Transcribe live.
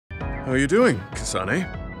How you doing, Kasane?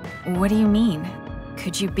 What do you mean?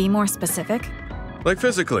 Could you be more specific? Like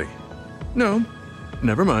physically? No,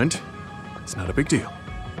 never mind. It's not a big deal.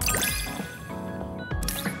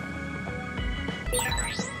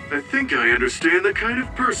 I think I understand the kind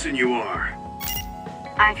of person you are.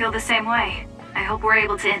 I feel the same way. I hope we're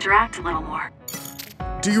able to interact a little more.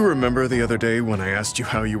 Do you remember the other day when I asked you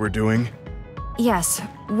how you were doing? Yes.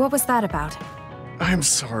 What was that about? I'm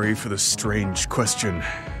sorry for the strange question.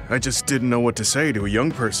 I just didn't know what to say to a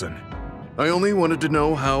young person. I only wanted to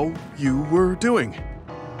know how you were doing.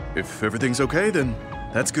 If everything's okay, then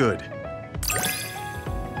that's good.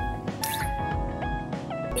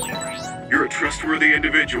 You're a trustworthy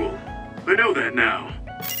individual. I know that now.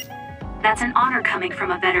 That's an honor coming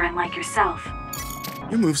from a veteran like yourself.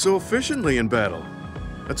 You move so efficiently in battle.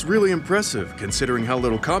 That's really impressive, considering how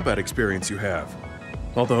little combat experience you have.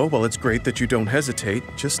 Although, while it's great that you don't hesitate,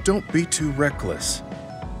 just don't be too reckless.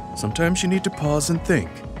 Sometimes you need to pause and think.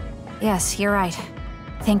 Yes, you're right.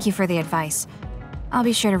 Thank you for the advice. I'll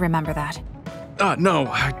be sure to remember that. No,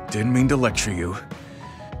 I didn't mean to lecture you.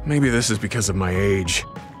 Maybe this is because of my age.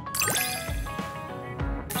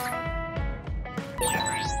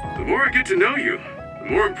 The more I get to know you, the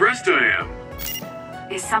more impressed I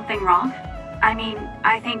am. Is something wrong? I mean,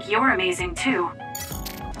 I think you're amazing too.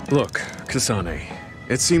 Look, Kasane,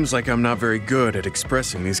 it seems like I'm not very good at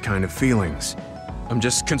expressing these kind of feelings. I'm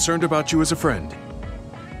just concerned about you as a friend.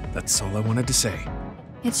 That's all I wanted to say.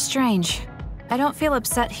 It's strange. I don't feel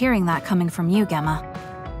upset hearing that coming from you, Gemma.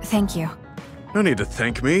 Thank you. No need to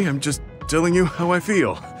thank me, I'm just telling you how I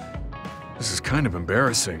feel. This is kind of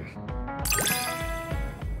embarrassing.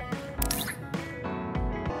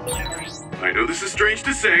 I know this is strange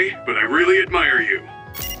to say, but I really admire you.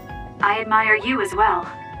 I admire you as well.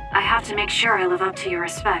 I have to make sure I live up to your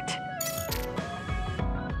respect.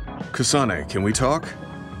 Kasane, can we talk?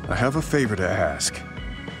 I have a favor to ask.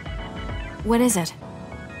 What is it?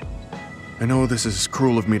 I know this is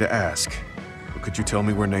cruel of me to ask, but could you tell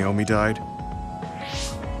me where Naomi died?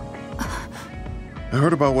 I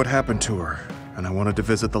heard about what happened to her, and I wanted to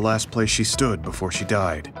visit the last place she stood before she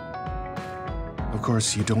died. Of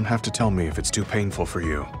course, you don't have to tell me if it's too painful for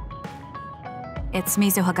you. It's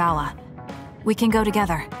Mizuhagawa. We can go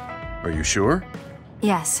together. Are you sure?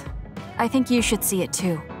 Yes. I think you should see it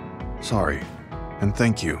too. Sorry, and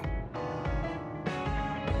thank you.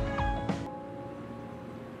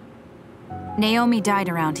 Naomi died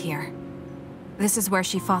around here. This is where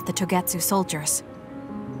she fought the Togetsu soldiers.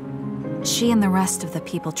 She and the rest of the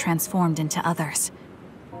people transformed into others.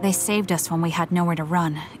 They saved us when we had nowhere to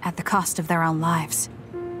run, at the cost of their own lives.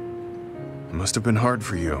 It must have been hard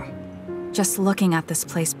for you. Just looking at this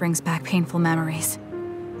place brings back painful memories.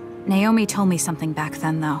 Naomi told me something back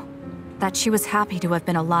then, though. That she was happy to have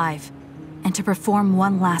been alive, and to perform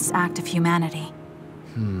one last act of humanity.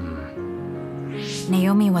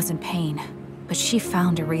 Naomi was in pain, but she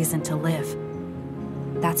found a reason to live.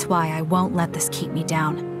 That's why I won't let this keep me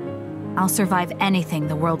down. I'll survive anything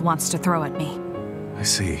the world wants to throw at me. I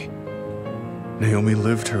see. Naomi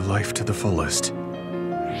lived her life to the fullest.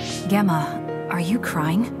 Gemma, are you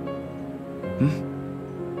crying?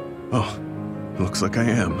 Oh, looks like I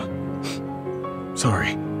am.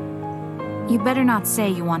 Sorry. You better not say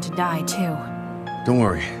you want to die, too. Don't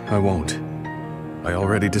worry, I won't. I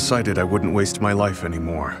already decided I wouldn't waste my life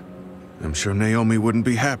anymore. I'm sure Naomi wouldn't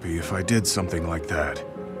be happy if I did something like that.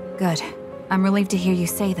 Good. I'm relieved to hear you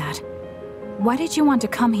say that. Why did you want to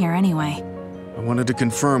come here anyway? I wanted to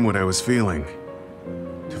confirm what I was feeling.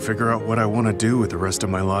 To figure out what I want to do with the rest of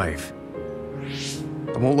my life.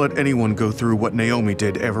 I won't let anyone go through what Naomi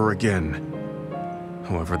did ever again.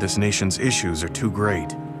 However, this nation's issues are too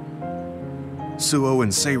great. Suo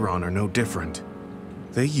and Seiran are no different.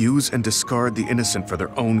 They use and discard the innocent for their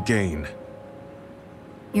own gain.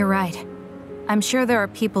 You're right. I'm sure there are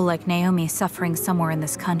people like Naomi suffering somewhere in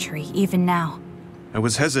this country, even now. I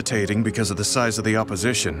was hesitating because of the size of the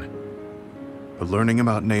opposition. But learning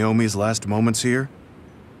about Naomi's last moments here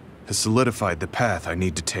has solidified the path I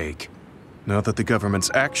need to take. Now that the government's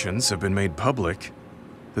actions have been made public,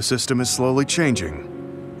 the system is slowly changing.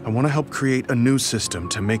 I want to help create a new system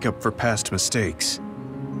to make up for past mistakes.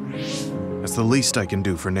 That's the least I can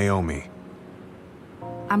do for Naomi.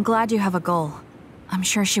 I'm glad you have a goal. I'm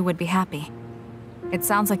sure she would be happy. It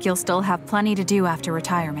sounds like you'll still have plenty to do after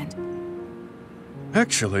retirement.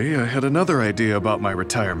 Actually, I had another idea about my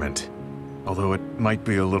retirement. Although it might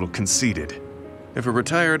be a little conceited. If a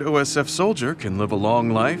retired OSF soldier can live a long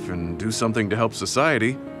life and do something to help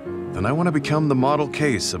society, then I want to become the model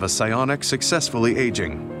case of a psionic successfully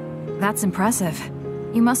aging. That's impressive.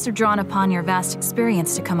 You must have drawn upon your vast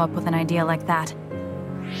experience to come up with an idea like that.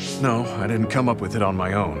 No, I didn't come up with it on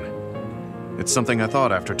my own. It's something I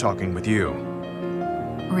thought after talking with you.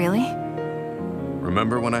 Really?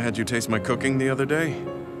 Remember when I had you taste my cooking the other day?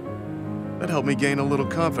 That helped me gain a little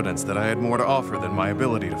confidence that I had more to offer than my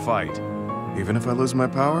ability to fight. Even if I lose my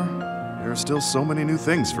power, there are still so many new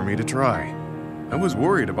things for me to try. I was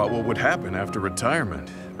worried about what would happen after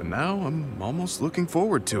retirement, but now I'm almost looking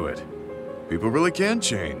forward to it. People really can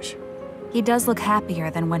change. He does look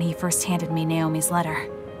happier than when he first handed me Naomi's letter.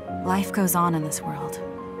 Life goes on in this world,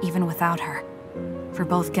 even without her. For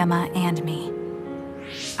both Gemma and me.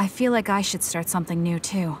 I feel like I should start something new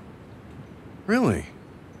too. Really?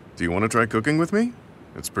 Do you want to try cooking with me?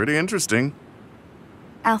 It's pretty interesting.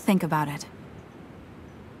 I'll think about it.